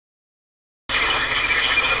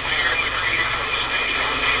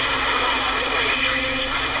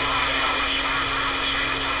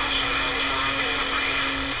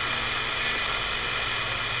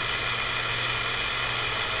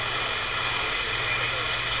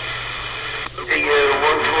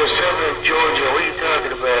7 Georgia, what are you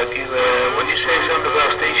talking about? What did you say something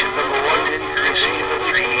about station number 1? Didn't you receive a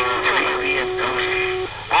 383 being done?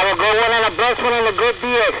 I will go one on the best one in the good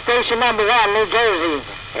deal. Station number 1, New Jersey.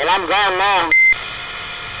 And I'm gone now.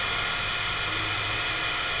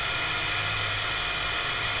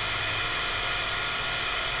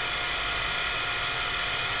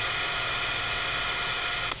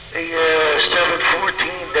 The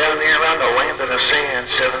 714 down there around the Land of the Sand,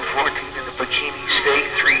 714 in the Bikini State,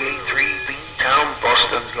 383 Beantown,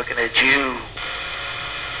 Boston's looking at you.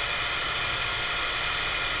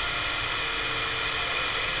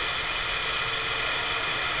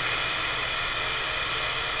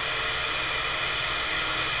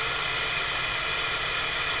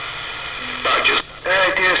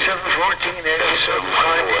 Alright, dear 714, there's some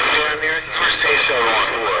fine down there. Say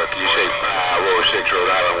 714, you say 506 Rhode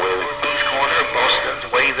Island, Willie? East corner, Boston's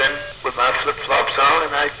waving with my flip-flops on,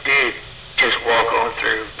 and I did just walk on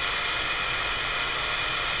through.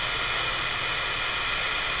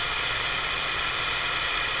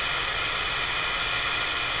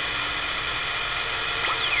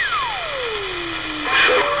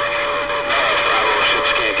 So,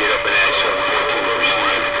 506 can't get up in that 714 to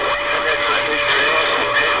receive. And that's my big trails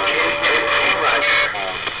and 10K, 10 feet right.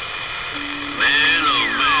 Man, oh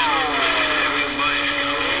man, everybody's got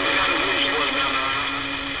a wish was down there.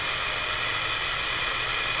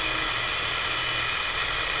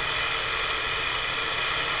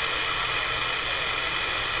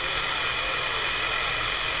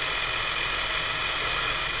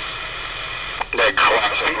 That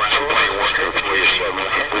classic round plane 137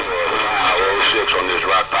 506 on this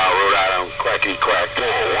Rock Pile, Rhode Island, Cracky Crack 4,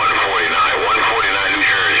 149 New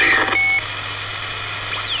Jersey.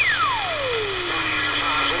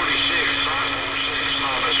 546, 546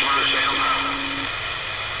 on this Marcel.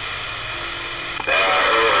 I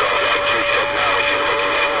heard all that new technology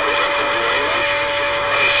looking at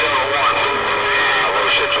Hey, 71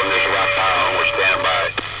 506 on this Rock Pile, and we're standing by.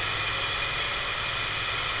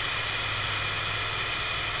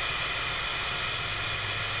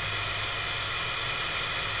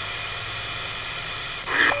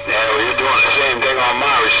 Yeah, well, you're doing the same thing on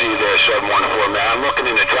my receive there, 714, man. I'm looking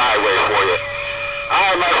in the driveway for you. All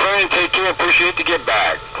right, my friend, take care. Appreciate the get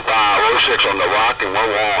back. 506 on the Rock, and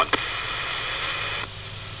we're on.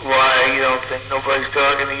 Why, you don't think nobody's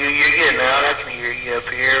talking to you? You're getting out. I can hear you up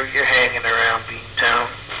here. You're hanging around Beantown.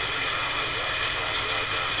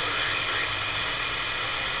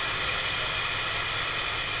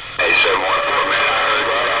 Hey, 714, man, I heard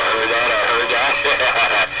that.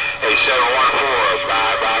 Hey, 714,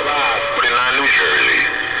 bye, 49 New Jersey.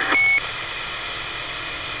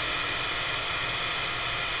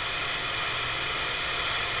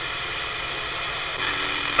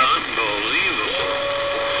 Unbelievable.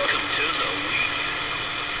 Welcome to the week.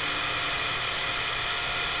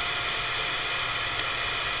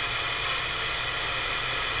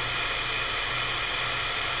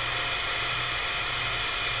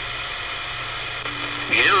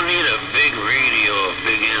 You don't need a big radio, a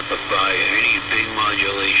big amplifier, you need big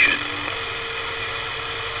modulation.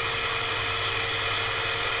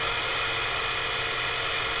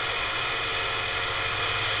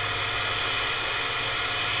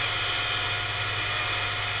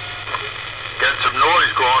 Got some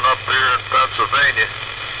noise going up there in Pennsylvania.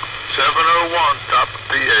 701, top of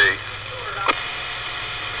PA.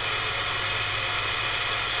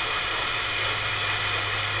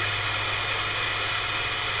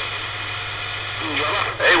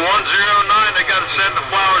 Hey, 109, they got to send the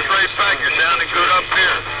flowers right back. You're sounding good up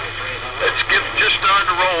here. Let's get just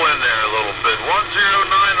starting to roll in there a little bit. 109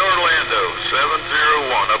 Orlando,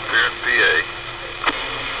 701 up here in PA.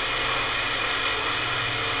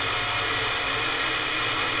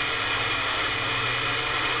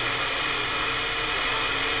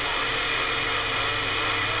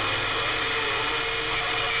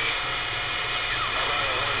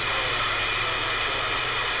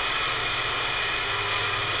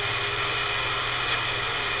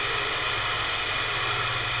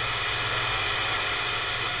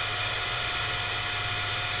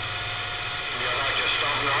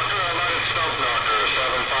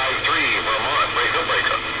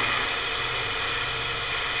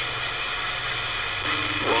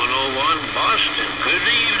 Boston, good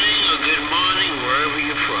evening or good morning, wherever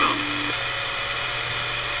you're from.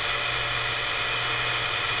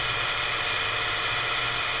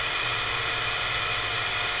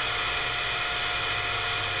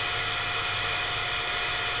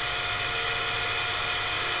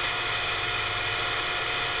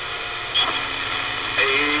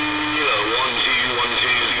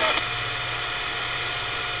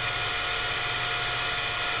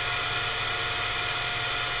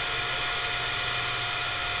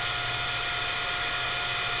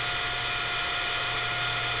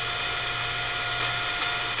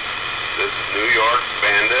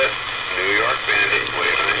 Bandit,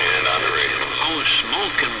 waving a hand on the radio. Oh,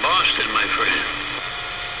 smoke in Boston, my friend.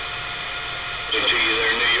 To you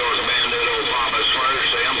there, New York Bandit, old Papa Smurf,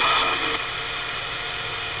 Sam Papa.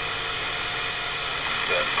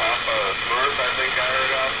 That Papa Smurf, I think I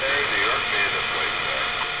heard out there, New York Bandit waving back.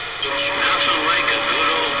 Nothing like a good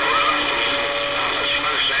old brother. Papa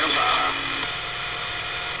Smurf, Sam Papa.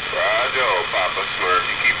 Roger, Papa Smurf.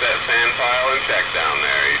 You keep that sand pile in check down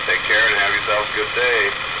there. You take care and have yourself a good day.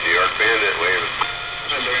 New York Bandit waving.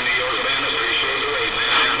 New York Bandit, appreciate the wave,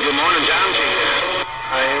 man. Good morning, John.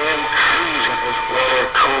 I am cruising this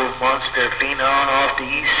water-cooled monster phenom off the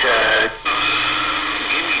east side.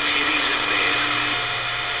 Give me titties and beer.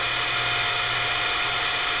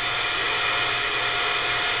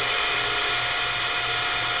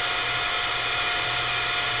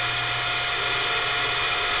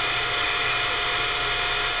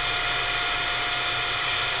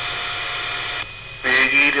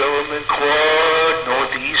 Big 8 Element Quad,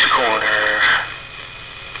 northeast corner.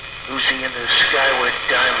 Lucy in the sky with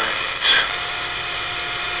diamonds.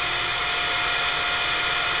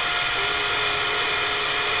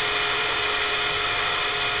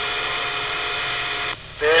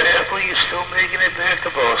 Bad Apple, you still making it back to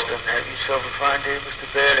Boston. Have yourself a fine day, Mr.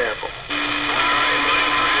 Bad Apple.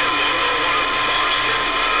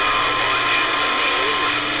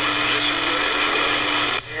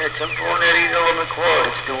 Yeah, 10-4 Element Quad.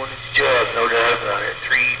 It's doing its job, no doubt about it.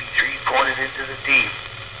 383 pointed into the deep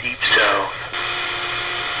south.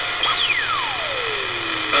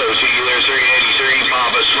 Oh, see you there, 383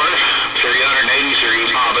 Papa Smurf. 383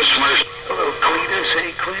 Papa Smurf. Hello, Cletus.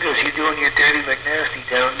 Hey, Cletus, you doing your dirty McNasty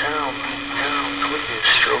downtown? Cletus,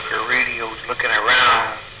 stroker radio's looking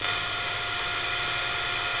around.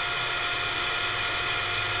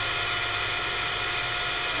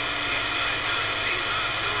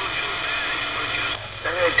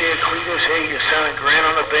 All right there, Cletus. Hey, you sounding grand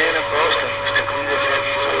on the band in Boston. Mr. Cletus, have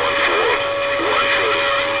you 1-4.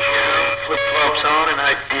 Flip-flops on, and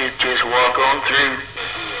I did just walk on through.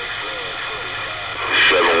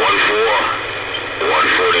 714,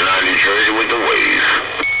 149 New Jersey with the wave.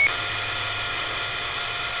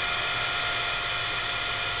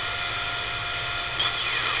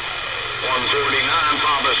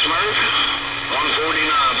 Papa Smurf.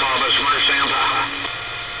 149 Papa Smurf, Sam Papa.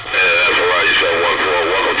 Yeah, that's all right,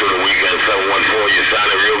 714. Welcome to the weekend, 714. You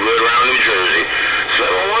sounded real good around New Jersey.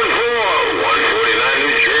 714, 149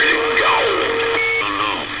 New Jersey, go.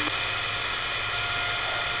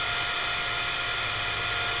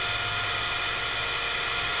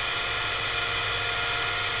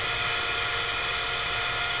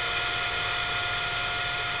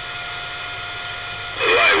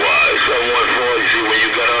 Likewise, 714, you see when you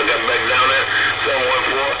got back down there?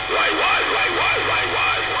 714, likewise, 149,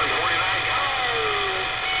 go!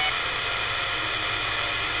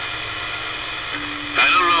 I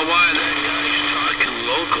don't know why that guy's talking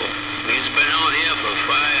local. He's been out here for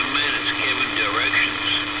 5 minutes giving directions.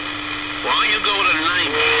 Why don't you go to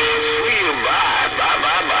 19? See you, bye.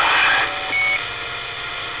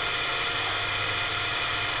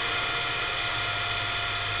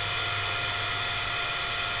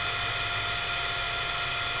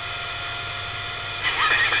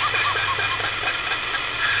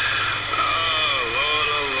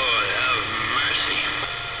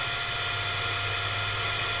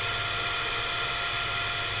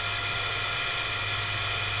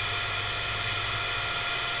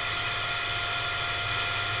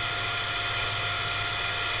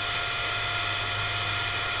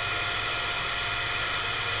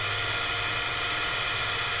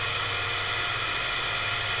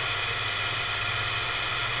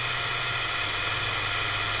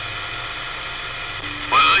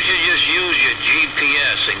 Why don't you just use your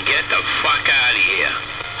GPS and get the